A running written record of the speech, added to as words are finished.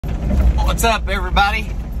What's up, everybody?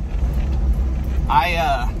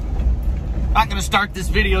 Not gonna start this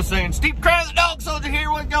video saying Steve Crowder, the dog soldier here,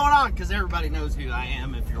 what's going on? Because everybody knows who I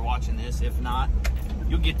am if you're watching this. If not,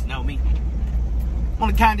 you'll get to know me. I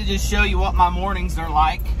want to kind of just show you what my mornings are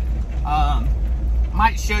like.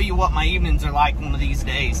 Might show you what my evenings are like one of these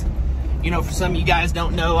days. You know, for some of you guys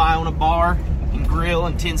don't know, I own a bar and grill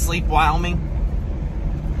in Tin Sleep, Wyoming.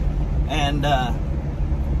 And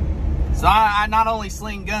so I not only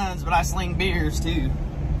sling guns, but I sling beers too.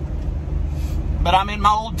 But I'm in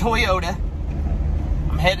my old Toyota.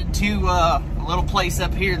 I'm headed to a little place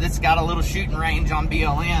up here that's got a little shooting range on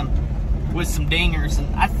BLM with some dingers.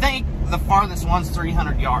 And I think the farthest one's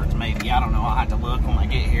 300 yards maybe. I don't know. I'll have to look when I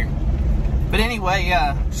get here. But anyway,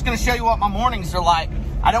 I'm just going to show you what my mornings are like.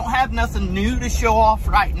 I don't have nothing new to show off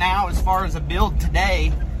right now as far as a build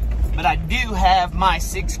today. But I do have my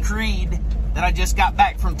 6 Creed that I just got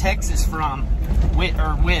back from Texas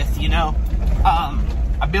with, you know.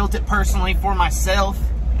 I built it personally for myself.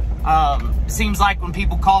 It seems like when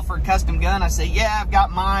people call for a custom gun, I say, yeah, I've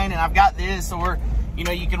got mine and I've got this, or, you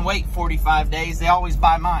know, you can wait 45 days. They always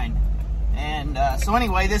buy mine. And so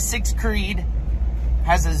anyway, this 6 Creed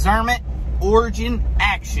has a Zermatt Origin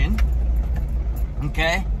Action,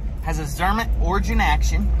 okay? Has a Zermatt Origin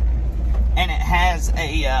Action, and it has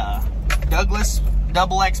a Douglas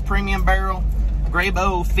XX Premium Barrel,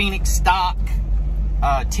 Grayboe Phoenix stock,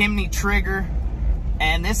 Timney trigger,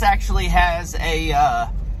 and this actually has a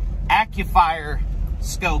Accuphire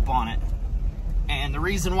scope on it. And the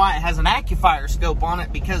reason why it has an Accuphire scope on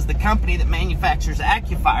it, because the company that manufactures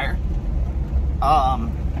Accuphire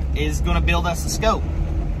is going to build us a scope.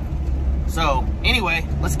 So anyway,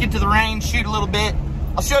 let's get to the range, shoot a little bit.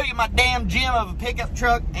 I'll show you my damn gem of a pickup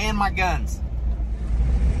truck and my guns.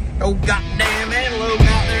 Oh, goddamn antelope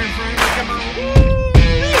out there in front of me. Come on.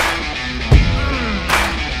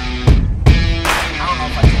 I don't know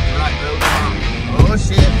if I took the right road. Oh,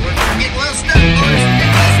 shit. We're getting a little stuck, boys. We're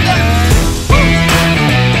getting a little stuck.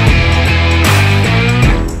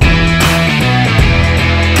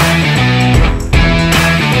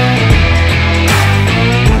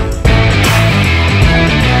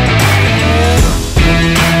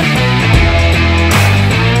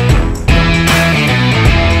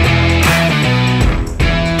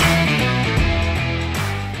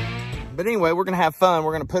 But anyway, we're gonna have fun.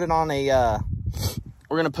 We're gonna put it on a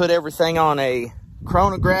we're gonna put everything on a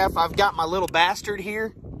chronograph. I've got my little bastard here,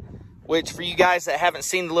 which for you guys that haven't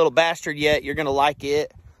seen the little bastard yet, you're gonna like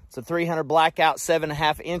it. It's a 300 blackout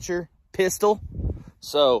 7.5 incher pistol.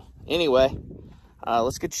 So anyway,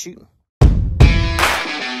 let's get to shooting.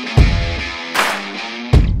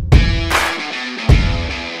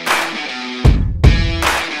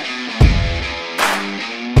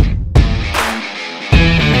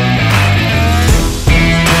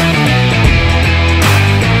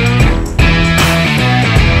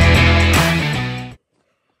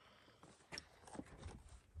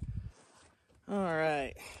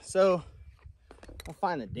 So, I'll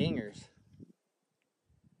find the dingers.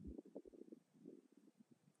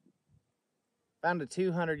 Found a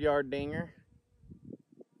 200-yard dinger.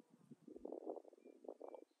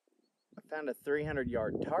 I found a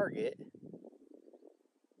 300-yard target.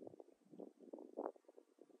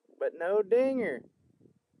 But no dinger.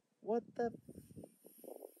 What the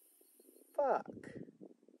fuck?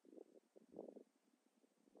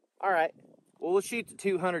 Alright, well, we'll shoot the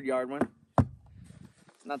 200-yard one.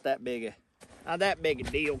 Not that big a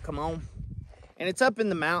deal, come on. And it's up in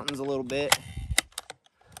the mountains a little bit.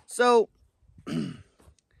 So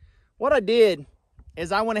what I did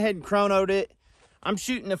is I went ahead and chronoed it. I'm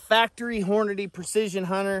shooting a factory Hornady Precision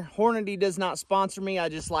Hunter. Hornady does not sponsor me. I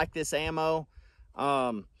just like this ammo.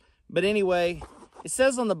 But anyway, it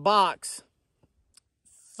says on the box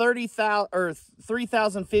 30,000 or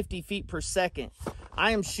 3,050 feet per second.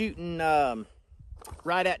 I am shooting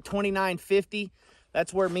right at 2950.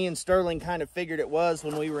 That's where me and Sterling kind of figured it was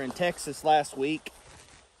when we were in Texas last week.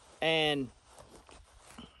 And,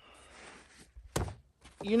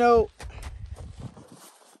 you know,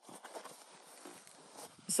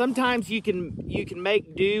 sometimes you can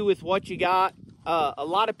make do with what you got. A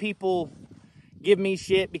lot of people give me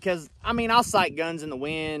shit because, I mean, I'll sight guns in the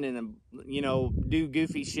wind and, you know, do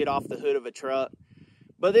goofy shit off the hood of a truck.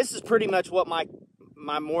 But this is pretty much what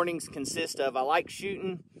my mornings consist of. I like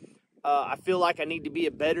shooting. I feel like I need to be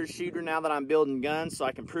a better shooter now that I'm building guns so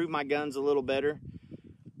I can prove my guns a little better.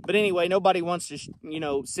 But anyway, nobody wants to, you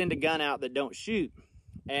know, send a gun out that don't shoot.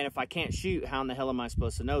 And if I can't shoot, how in the hell am I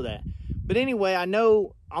supposed to know that? But anyway, I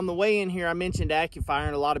know on the way in here, I mentioned Accuphire,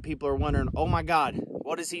 and a lot of people are wondering, oh my God,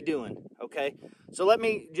 what is he doing? Okay, so let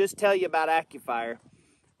me just tell you about Accuphire.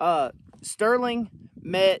 Sterling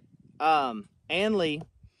met Ann Lee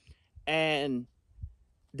and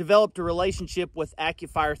developed a relationship with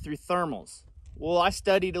AccuFire through thermals. Well, I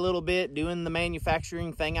studied a little bit doing the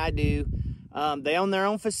manufacturing thing I do. They own their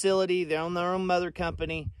own facility. They own their own mother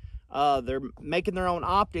company. They're making their own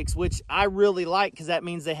optics, which I really like because that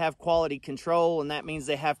means they have quality control, and that means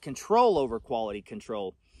they have control over quality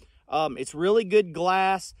control. It's really good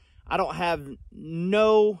glass. I don't have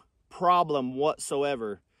no problem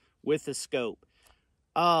whatsoever with the scope.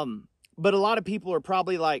 But a lot of people are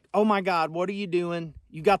probably like, oh my God, what are you doing?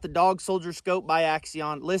 You got the Dog Soldier scope by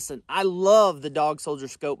Axion. Listen, I love the Dog Soldier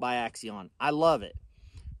scope by Axion. I love it.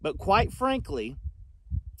 But quite frankly,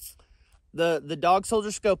 the Dog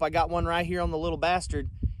Soldier scope, I got one right here on the little bastard.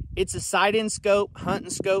 It's a side-in scope,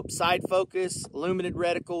 hunting scope, side focus, illuminated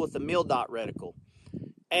reticle with a mil dot reticle.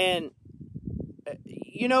 And,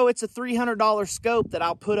 you know, it's a $300 scope that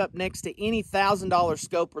I'll put up next to any $1,000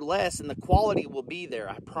 scope or less, and the quality will be there,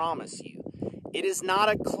 I promise you. It is not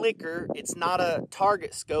a clicker. It's not a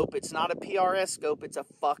target scope. It's not a PRS scope. It's a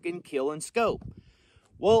fucking killing scope.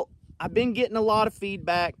 Well, I've been getting a lot of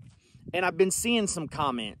feedback, and I've been seeing some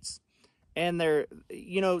comments. And they're,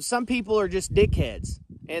 you know, some people are just dickheads,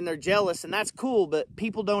 and they're jealous, and that's cool, but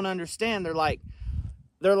people don't understand. They're like,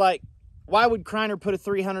 why would Creedmore put a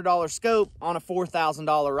 $300 scope on a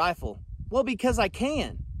 $4,000 rifle? Well, because I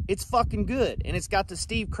can. It's fucking good. And it's got the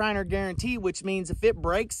Steve Creedmore guarantee, which means if it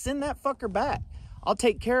breaks, send that fucker back. I'll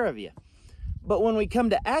take care of you. But when we come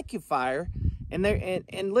to AccuFire,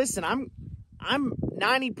 and listen, I'm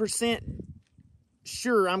 90%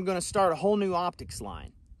 sure I'm going to start a whole new optics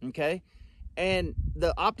line, okay? And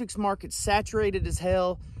the optics market's saturated as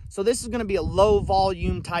hell. So this is going to be a low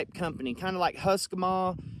volume type company, kind of like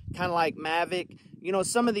Husqvarna, kind of like Mavic. You know,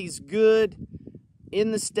 some of these good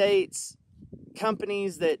in the States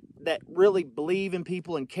companies that really believe in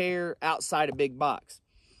people and care outside a big box.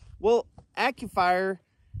 Well, AccuFire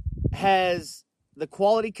has the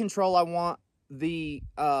quality control I want, the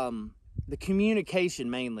communication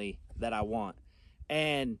mainly that I want.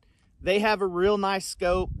 And they have a real nice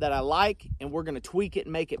scope that I like, and we're going to tweak it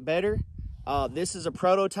and make it better. This is a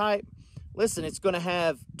prototype. Listen, it's going to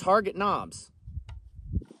have target knobs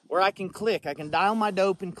where I can click. I can dial my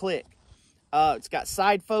dope and click. It's got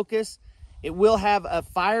side focus. It will have a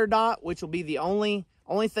fire dot, which will be the only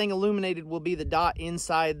thing illuminated will be the dot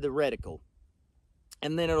inside the reticle.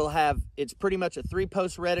 And then it's pretty much a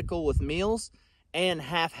 3-post reticle with mills and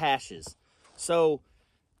half hashes. So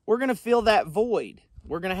we're going to fill that void.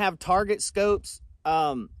 We're going to have target scopes.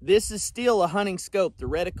 This is still a hunting scope. The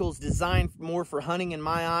reticle's designed more for hunting in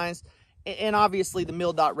my eyes. And obviously the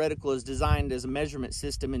mil dot reticle is designed as a measurement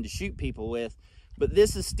system and to shoot people with. But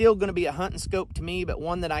this is still going to be a hunting scope to me, but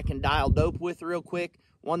one that I can dial dope with real quick,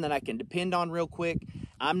 one that I can depend on real quick.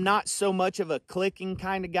 I'm not so much of a clicking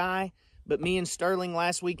kind of guy, but me and Sterling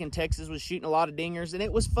last week in Texas was shooting a lot of dingers, and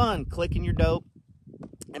it was fun clicking your dope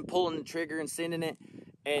and pulling the trigger and sending it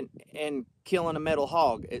and killing a metal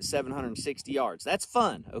hog at 760 yards. That's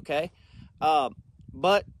fun, okay?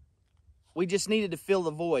 But we just needed to fill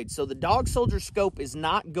the void. So the Dog Soldier scope is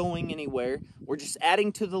not going anywhere. We're just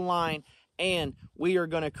adding to the line. And we are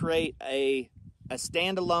going to create a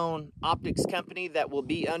standalone optics company that will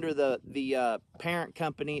be under the parent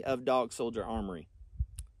company of Dog Soldier Armory.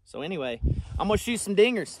 So anyway, I'm going to shoot some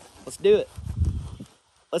dingers. Let's do it.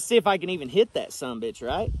 Let's see if I can even hit that sumbitch,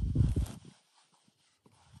 right?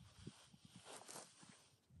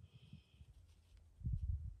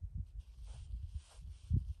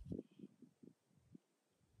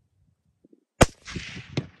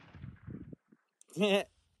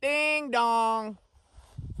 Ding dong.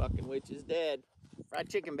 Fucking witch is dead. Fried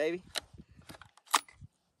chicken, baby.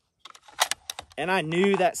 And I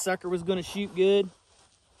knew that sucker was going to shoot good.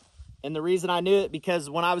 And the reason I knew it, because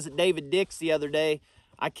when I was at David Dick's the other day,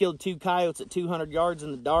 I killed 2 coyotes at 200 yards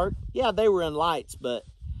in the dark. Yeah, they were in lights, but,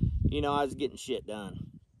 you know, I was getting shit done.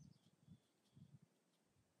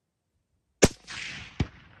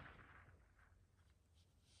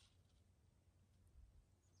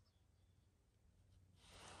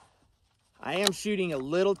 I am shooting a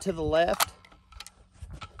little to the left.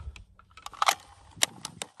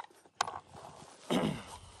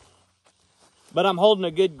 But I'm holding a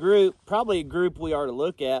good group. Probably a group we are to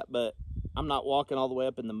look at, but I'm not walking all the way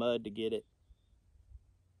up in the mud to get it.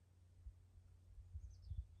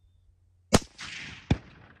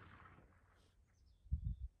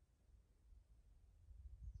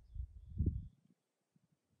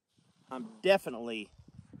 I'm definitely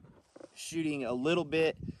shooting a little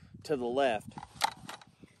bit to the left.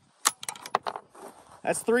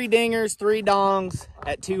 That's 3 dingers, 3 dongs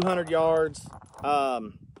at 200 yards.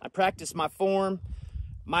 I practiced my form.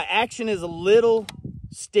 My action is a little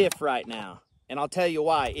stiff right now, and I'll tell you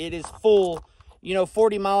why. It is full, you know,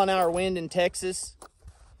 40-mile-an-hour wind in Texas.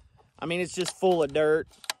 I mean, it's just full of dirt.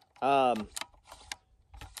 I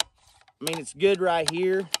mean, it's good right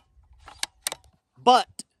here, but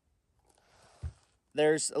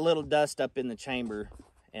there's a little dust up in the chamber,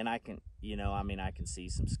 and I can, you know, I mean, I can see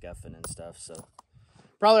some scuffing and stuff, so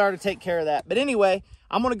probably ought to take care of that. But anyway,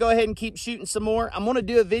 I'm going to go ahead and keep shooting some more. I'm going to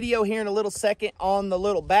do a video here in a little second on the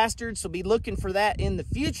little bastards, so be looking for that in the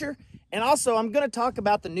future. And also, I'm going to talk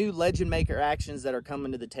about the new Legend Maker actions that are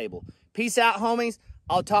coming to the table. Peace out, homies.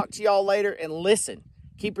 I'll talk to y'all later, and listen.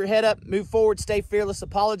 Keep your head up, move forward, stay fearless,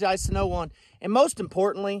 apologize to no one. And most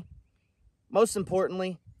importantly,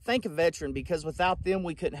 thank a veteran, because without them,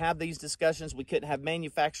 we couldn't have these discussions. We couldn't have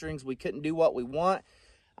manufacturings. We couldn't do what we want.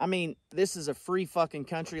 I mean, this is a free fucking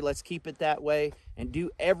country. Let's keep it that way and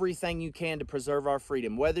do everything you can to preserve our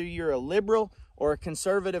freedom. Whether you're a liberal or a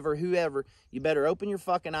conservative or whoever, you better open your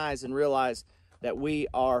fucking eyes and realize that we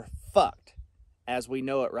are fucked as we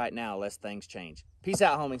know it right now, unless things change. Peace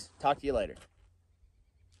out, homies. Talk to you later.